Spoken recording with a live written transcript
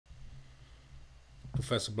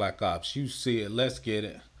Professor Black Ops. You see it. Let's get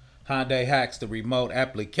it. Hyundai hacks the remote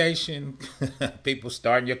application. People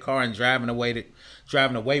starting your car and driving away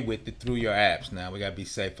with it through your apps. Now we gotta be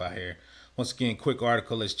safe out here. Once again, quick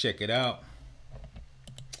article. Let's check it out.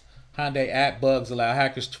 Hyundai app bugs allow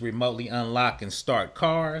hackers to remotely unlock and start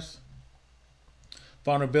cars.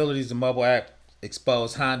 Vulnerabilities in mobile app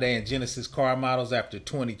exposed Hyundai and Genesis car models after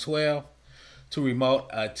 2012 to remote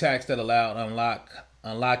attacks that allowed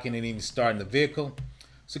unlocking and even starting the vehicle.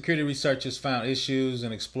 Security researchers found issues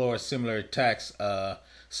and explored similar attacks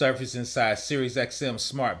surfaced inside SiriusXM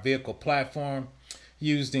smart vehicle platform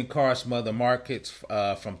used in cars from other markets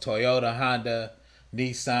from Toyota, Honda,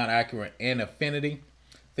 Nissan, Acura, and Infiniti.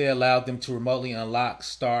 They allowed them to remotely unlock,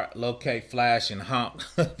 start, locate, flash, and honk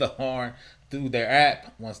the horn through their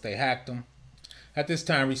app once they hacked them. At this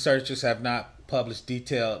time, researchers have not published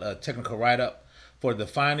detailed technical write-up for the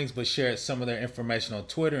findings, but shared some of their information on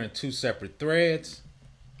Twitter in two separate threads.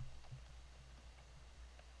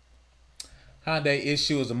 Hyundai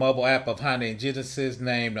issues a mobile app of Hyundai and Genesis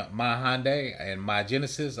named My Hyundai and My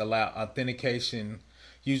Genesis allow authentication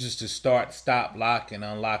users to start, stop, lock, and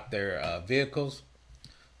unlock their vehicles.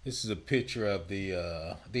 This is a picture of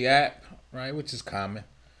the app, right, which is common.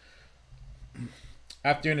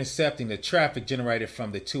 After intercepting the traffic generated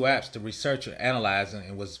from the two apps, the researcher analyzed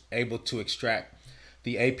and was able to extract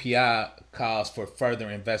the API calls for further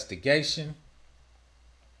investigation.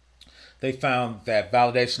 They found that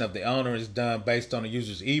validation of the owner is done based on the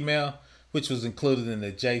user's email, which was included in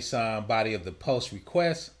the JSON body of the post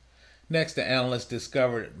request. Next, the analyst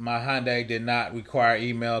discovered My Hyundai did not require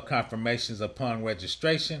email confirmations upon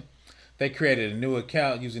registration. They created a new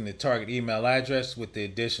account using the target email address with the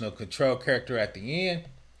additional control character at the end.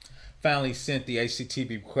 Finally, sent the HTTP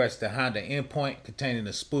request to Honda endpoint containing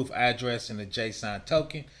the spoof address and the JSON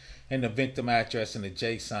token, and the victim address in the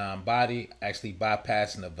JSON body, actually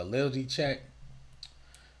bypassing the validity check.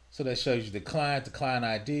 So that shows you the client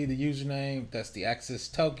ID, the username, that's the access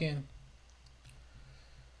token.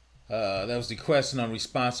 That was the question on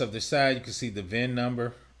response of the side. You can see the VIN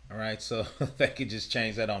number. All right, so they could just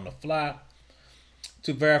change that on the fly.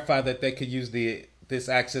 To verify that they could use this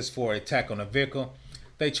access for attack on a vehicle,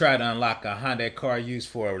 they tried to unlock a Hyundai car used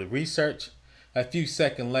for research. A few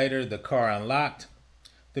seconds later, the car unlocked.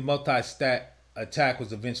 The multi-stat attack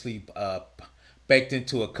was eventually baked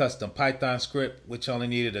into a custom Python script, which only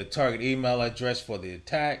needed a target email address for the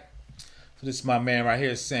attack. So this is my man right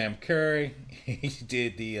here, Sam Curry. He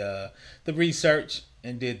did the research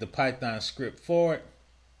and did the Python script for it.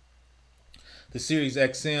 The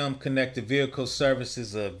SiriusXM connected vehicle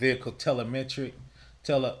services a vehicle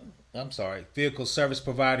vehicle service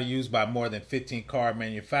provider used by more than 15 car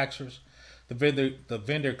manufacturers. The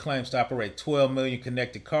vendor claims to operate 12 million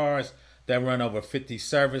connected cars that run over 50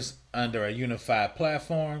 servers under a unified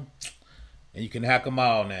platform. And you can hack them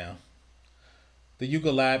all now. The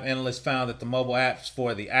Yuga Lab analysts found that the mobile apps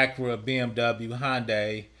for the Acura, BMW,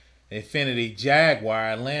 Hyundai, Infiniti,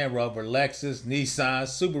 Jaguar, Land Rover, Lexus, Nissan,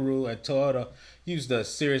 Subaru, and Toyota use the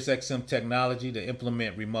SiriusXM technology to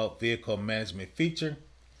implement remote vehicle management feature.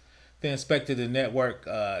 They inspected the network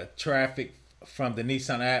traffic from the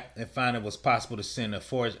Nissan app and found it was possible to send a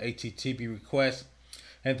forged HTTP request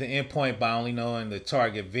at the endpoint by only knowing the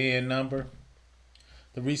target VIN number.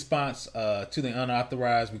 The response to the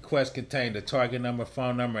unauthorized request contained the target number,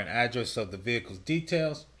 phone number, and address of the vehicle's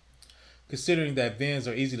details. Considering that VINs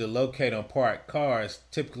are easy to locate on parked cars,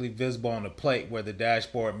 typically visible on the plate where the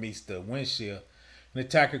dashboard meets the windshield, an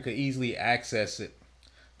attacker could easily access it.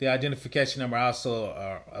 The identification number also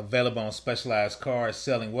are available on specialized car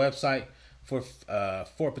selling website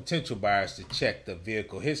for potential buyers to check the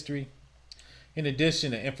vehicle history. In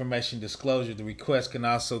addition to information disclosure, the request can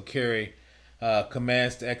also carry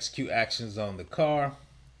commands to execute actions on the car.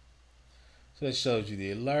 So that shows you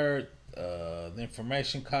the alert, the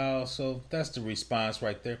information call. So that's the response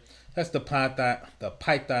right there. That's the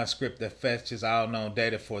Python script that fetches all known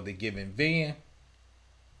data for the given VIN.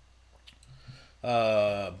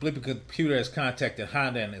 Blippy Computer has contacted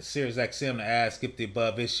Honda and SiriusXM to ask if the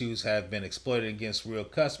above issues have been exploited against real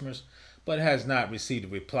customers, but has not received a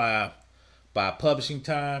reply by publishing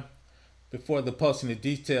time. Before the posting of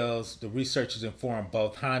details, the researchers informed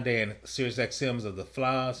both Hyundai and SiriusXM of the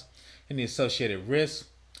flaws and the associated risks.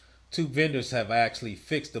 Two vendors have actually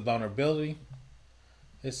fixed the vulnerability.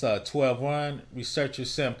 It's 12-1. Researcher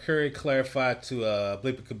Sam Curry clarified to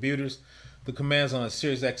Blippy Computers the commands on a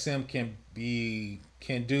SiriusXM can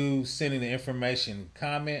do sending the information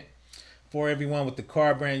comment. For everyone with the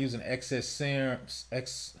car brand using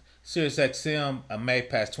SiriusXM May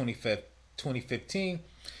past 2015,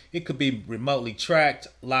 It could be remotely tracked,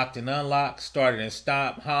 locked and unlocked, started and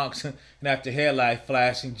stopped, honks, and after headlight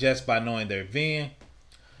flashing just by knowing their VIN.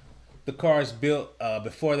 The cars built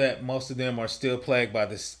before that, most of them are still plagued by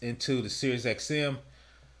this into the SiriusXM,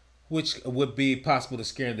 which would be possible to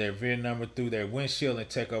scan their VIN number through their windshield and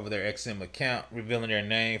take over their XM account, revealing their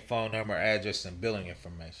name, phone number, address, and billing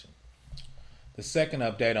information. The second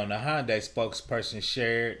update on the Hyundai spokesperson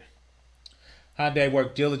shared, Hyundai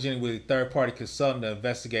worked diligently with a third-party consultant to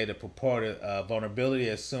investigate a purported vulnerability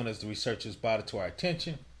as soon as the researchers brought it to our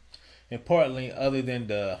attention. Importantly, other than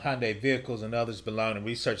the Hyundai vehicles and others belonging to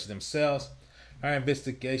researchers themselves, our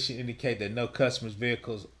investigation indicated that no customers'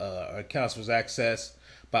 vehicles or accounts was accessed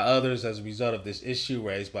by others as a result of this issue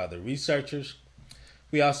raised by the researchers.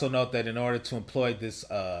 We also note that in order to employ this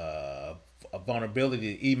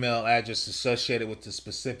vulnerability, the email address associated with the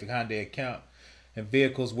specific Hyundai account and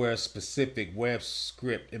vehicles where a specific web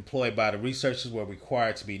script employed by the researchers were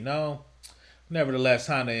required to be known. Nevertheless,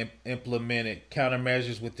 Hyundai implemented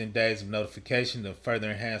countermeasures within days of notification to further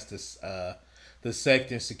enhance the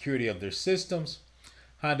safety and security of their systems.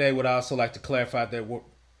 Hyundai would also like to clarify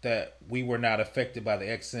that we were not affected by the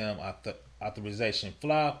XM authorization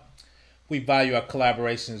flaw. We value our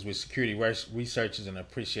collaborations with security researchers and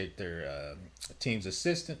appreciate their team's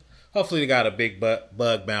assistance. Hopefully they got a big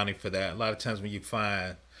bug bounty for that. A lot of times when you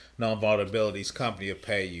find known vulnerabilities, company will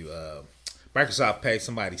pay you. Microsoft paid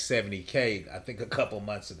somebody $70K, I think, a couple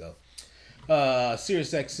months ago.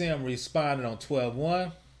 SiriusXM responded on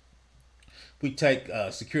 12/1. We take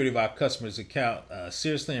security of our customers' account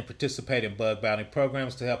seriously and participate in bug bounty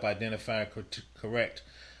programs to help identify and correct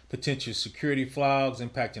potential security flaws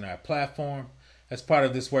impacting our platform. As part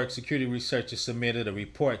of this work, security researchers submitted a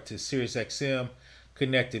report to SiriusXM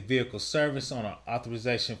Connected Vehicle Service on an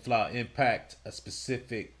authorization flaw impact a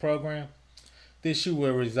specific program. The issue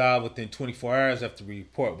will resolve within 24 hours after the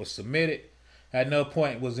report was submitted. At no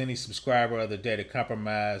point was any subscriber or other data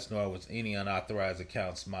compromised, nor was any unauthorized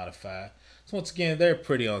accounts modified. So once again, they're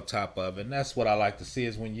pretty on top of it. And that's what I like to see,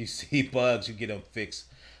 is when you see bugs, you get them fixed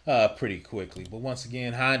pretty quickly. But once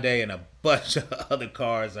again, Hyundai and a bunch of other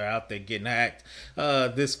cars are out there getting hacked.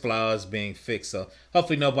 This flaw is being fixed. So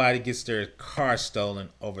hopefully nobody gets their car stolen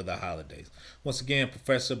over the holidays. Once again,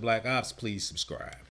 Professor Black Ops, please subscribe.